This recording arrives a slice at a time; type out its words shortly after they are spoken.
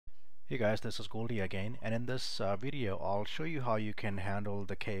Hey guys, this is Goldy again, and in this video I'll show you how you can handle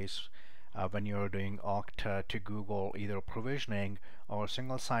the case when you're doing Okta to Google, either provisioning or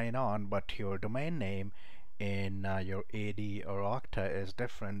single sign-on, but your domain name in your AD or Okta is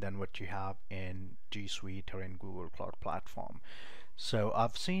different than what you have in G Suite or in Google Cloud Platform. So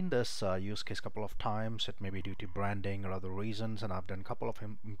I've seen this use case a couple of times. It may be due to branding or other reasons, and I've done a couple of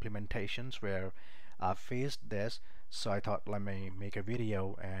implementations where I've faced this. So I thought let me make a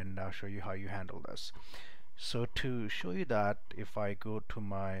video and show you how you handle this. So to show you that, if I go to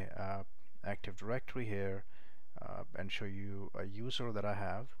my Active Directory here and show you a user that I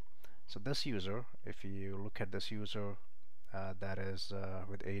have. So this user, if you look at this user, that is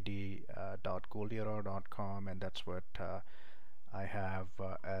with ad.goldyarora.com, and that's what I have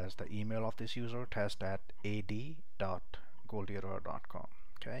as the email of this user, test@ad.goldyarora.com.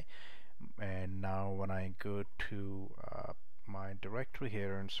 Okay, and now when I go to my directory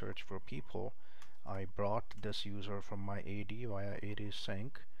here and search for people, I brought this user from my AD via AD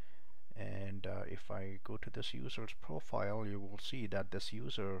sync, and if I go to this user's profile, you will see that this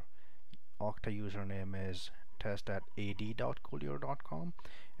user Okta username is test@ad.goldyarora.com,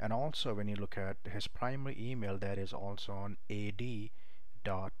 and also when you look at his primary email, that is also on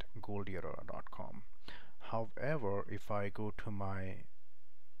ad.goldyarora.com. However, if I go to my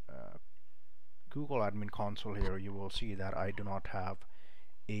Google admin console here, you will see that I do not have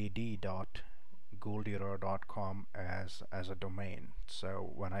ad.goldyarora.com as a domain.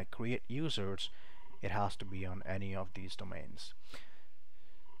 So when I create users, it has to be on any of these domains.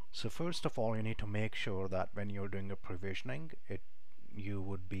 So first of all, you need to make sure that when you're doing a provisioning, you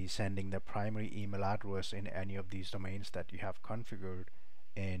would be sending the primary email address in any of these domains that you have configured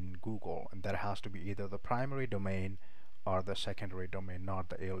in Google, and that has to be either the primary domain or the secondary domain, not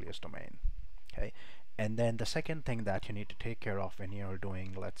the alias domain. Okay, and then the second thing that you need to take care of when you're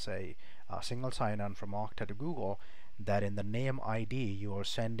doing, let's say, a single sign-on from Okta to Google, that in the name ID you are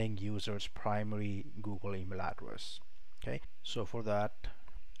sending users primary Google email address. Okay, so for that,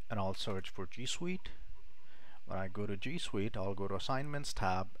 and I'll search for G Suite. When I go to G Suite, I'll go to Assignments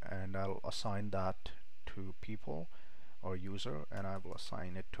tab, and I'll assign that to people or user, and I will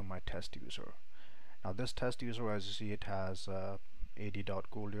assign it to my test user. Now this test user, as you see, it has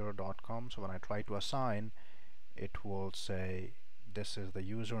ad.goldyarora.com. So when I try to assign, it will say this is the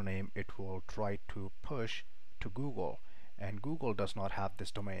username. It will try to push to Google, and Google does not have this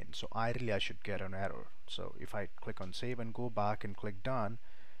domain. So ideally I should get an error. So if I click on save and go back and click done,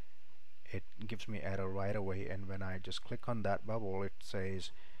 it gives me error right away, and when I just click on that bubble, it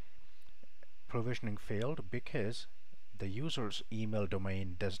says provisioning failed because the user's email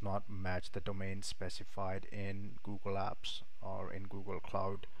domain does not match the domain specified in Google Apps or in Google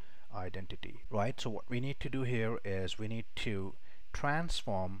Cloud Identity. Right, so what we need to do here is we need to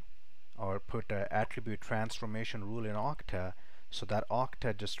transform or put an attribute transformation rule in Okta, so that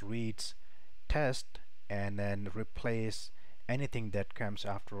Okta just reads test and then replace anything that comes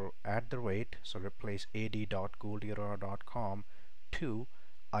after @, so replace ad.goldyarora.com to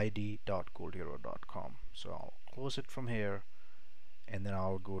id.goldyarora.com. So I'll close it from here, and then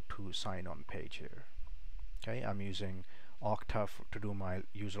I'll go to sign on page here. Okay, I'm using Okta to do my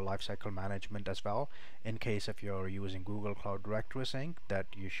user lifecycle management as well, in case if you're using Google Cloud Directory Sync,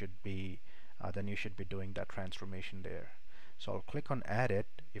 that you should be then you should be doing that transformation there. So I'll click on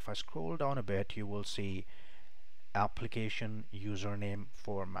edit. If I scroll down a bit, you will see application username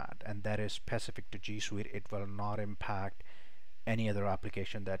format, and that is specific to G Suite. It will not impact any other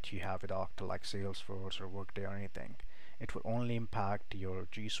application that you have with Okta, like Salesforce or Workday or anything. It will only impact your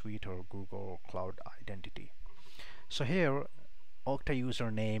G Suite or Google Cloud Identity. So here Okta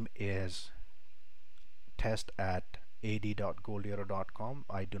username is test@ad.goldyarora.com.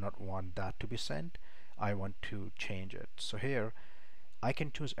 I do not want that to be sent. I want to change it. So here I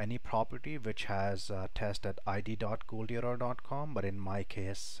can choose any property which has test@id.goldyarora.com, but in my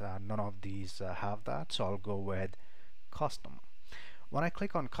case none of these have that, so I'll go with custom. When I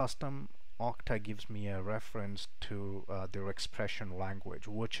click on custom, Okta gives me a reference to their expression language,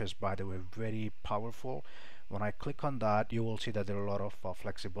 which is, by the way, very powerful. When I click on that, you will see that there are a lot of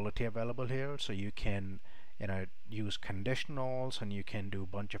flexibility available here, so you can use conditionals, and you can do a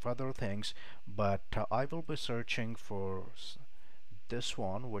bunch of other things, but I will be searching for this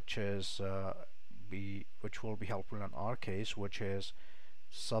one, which is which will be helpful in our case, which is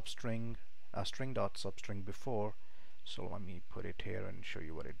substring string.substring before. So let me put it here and show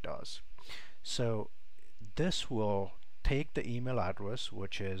you what it does. So this will take the email address,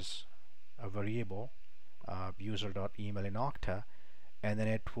 which is a variable user.email in Okta, and then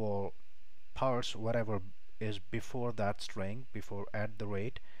it will parse whatever is before that string, before @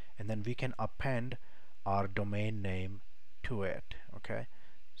 and then we can append our domain name to it. Okay,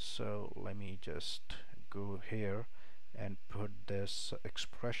 so let me just go here and put this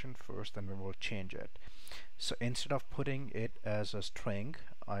expression first, and we will change it. So instead of putting it as a string,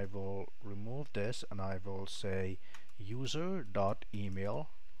 I will remove this and I will say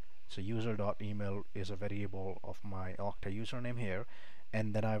user.email. So user.email is a variable of my Okta username here,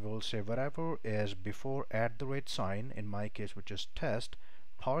 and then I will say whatever is before @sign, in my case which is test,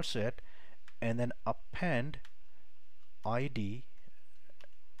 parse it, and then append id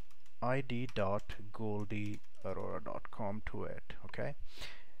id.goldyarora.com to it. Okay,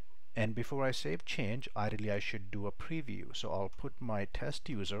 and before I save change, ideally I should do a preview. So I'll put my test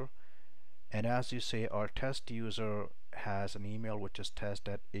user, and as you say, our test user has an email which is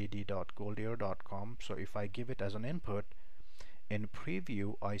test@ad.goldyarora.com. So if I give it as an input in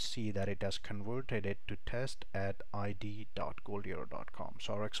preview, I see that it has converted it to test@id.goldyarora.com.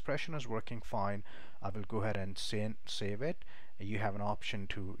 So our expression is working fine. I will go ahead and save it. You have an option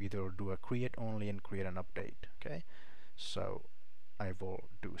to either do a create only and create an update. Okay, so I will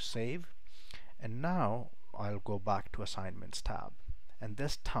do save, and now I'll go back to assignments tab, and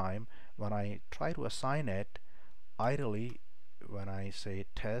this time when I try to assign it, ideally when I say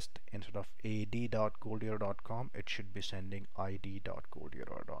test, instead of ad.goldyarora.com, it should be sending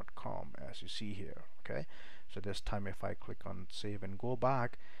id.goldyarora.com, as you see here. Okay, so this time if I click on save and go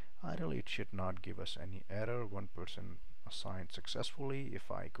back, ideally it should not give us any error. One person assigned successfully.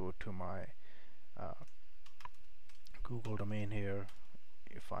 If I go to my Google domain here,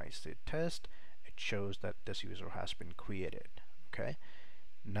 if I say test, it shows that this user has been created. Okay,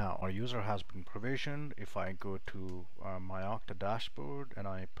 now our user has been provisioned. If I go to my Okta dashboard and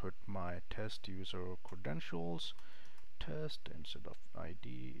I put my test user credentials, test, instead of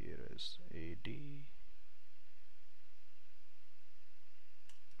ID it is AD,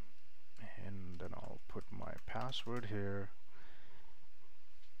 and then I'll put my password here,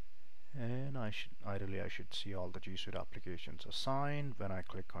 and ideally I should see all the G Suite applications assigned. When I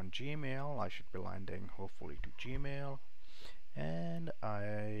click on Gmail, I should be landing hopefully to Gmail, and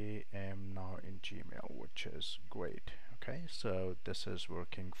I am now in Gmail, which is great. Okay, so this is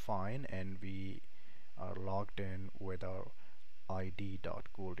working fine, and we are logged in with our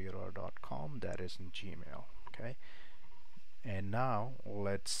id.goldyarora.com that is in Gmail. Okay, and now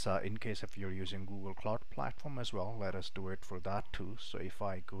let's in case if you're using Google Cloud Platform as well, let us do it for that too. So if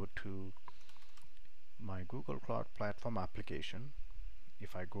I go to my Google Cloud Platform application,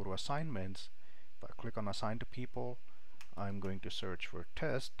 if I go to assignments, if I click on assign to people, I'm going to search for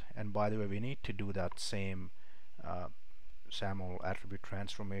test. And by the way, we need to do that same SAML attribute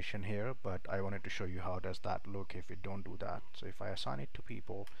transformation here, but I wanted to show you how does that look if we don't do that. So if I assign it to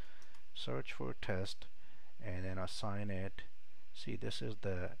people, search for test, and then assign it, see, this is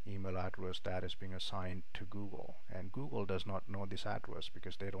the email address that is being assigned to Google, and Google does not know this address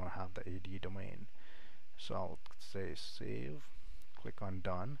because they don't have the AD domain. So I'll say save, click on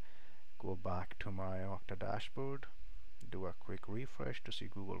done, go back to my Okta dashboard, do a quick refresh to see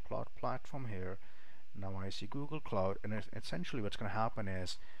Google Cloud Platform here. Now I see Google Cloud, and essentially what's going to happen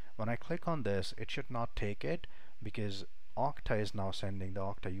is when I click on this, it should not take it because Okta is now sending the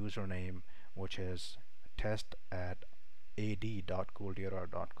Okta username, which is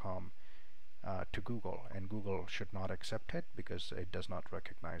test@ad.goldyarora.com to Google, and Google should not accept it because it does not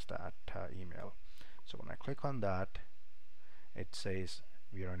recognize that email. So when I click on that, it says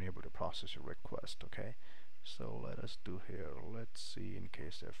we are unable to process your request. Okay, so let us do here, let's see in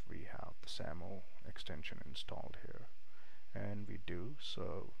case if we have the SAML extension installed here, and we do.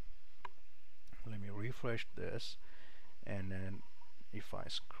 So let me refresh this, and then if I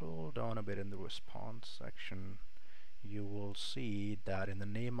scroll down a bit in the response section, you will see that in the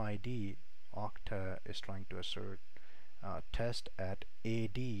name ID, Okta is trying to assert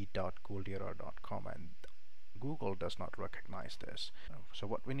test@ad.goldyarora.com, and Google does not recognize this. So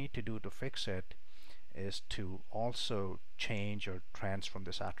what we need to do to fix it is to also change or transform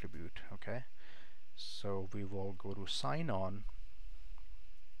this attribute. Okay, so we will go to sign on.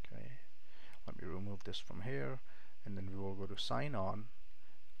 Okay, let me remove this from here, and then we will go to sign on,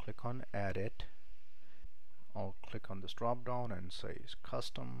 click on edit. I'll click on this drop down and say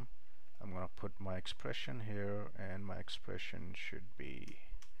custom. I'm going to put my expression here, and my expression should be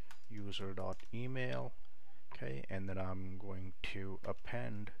user.email. Okay, and then I'm going to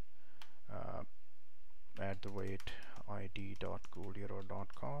append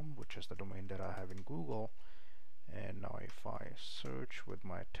 @id.goldyarora.com, which is the domain that I have in Google. And now if I search with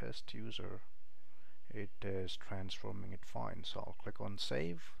my test user, it is transforming it fine. So I'll click on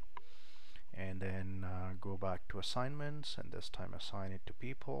save, and then go back to assignments, and this time assign it to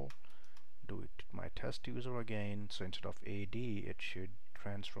people. Do it to my test user again, so instead of AD it should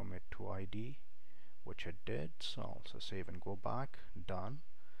transform it to ID, which it did. So I'll also save and go back. Done.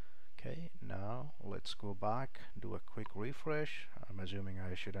 Okay, now let's go back, do a quick refresh. I'm assuming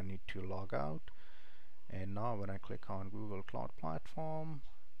I shouldn't need to log out. And now when I click on Google Cloud Platform,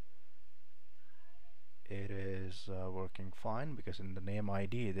 it is working fine, because in the name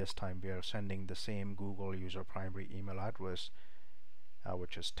ID this time we are sending the same Google user primary email address,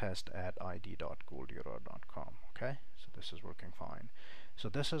 which is test@id.goldyarora.com. Okay, so this is working fine. So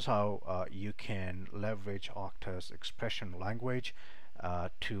this is how you can leverage Okta's expression language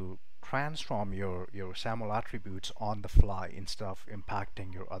to transform your SAML attributes on the fly instead of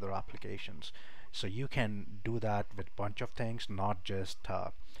impacting your other applications. So you can do that with a bunch of things, not just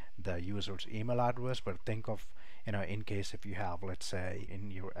the user's email address, but think of, in case if you have, let's say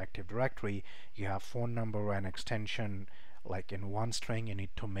in your Active Directory, you have phone number and extension, like in one string, you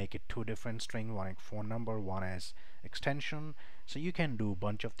need to make it two different strings, one is phone number, one is extension. So you can do a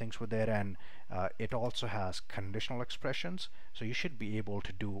bunch of things with it, and it also has conditional expressions, so you should be able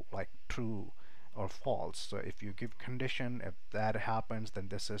to do like true or false. So if you give condition, if that happens, then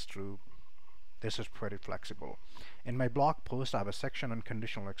this is true. This is pretty flexible. In my blog post, I have a section on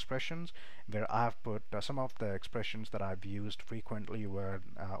conditional expressions where I've put some of the expressions that I've used frequently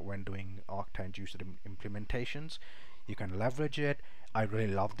when doing Okta and user implementations. You can leverage it. I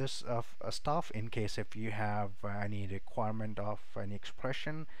really love this stuff. In case if you have any requirement of any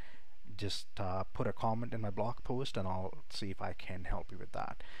expression, just put a comment in my blog post and I'll see if I can help you with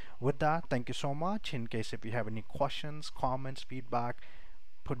that. With that, thank you so much. In case if you have any questions, comments, feedback,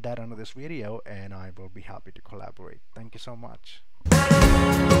 put that under this video and I will be happy to collaborate. Thank you so much.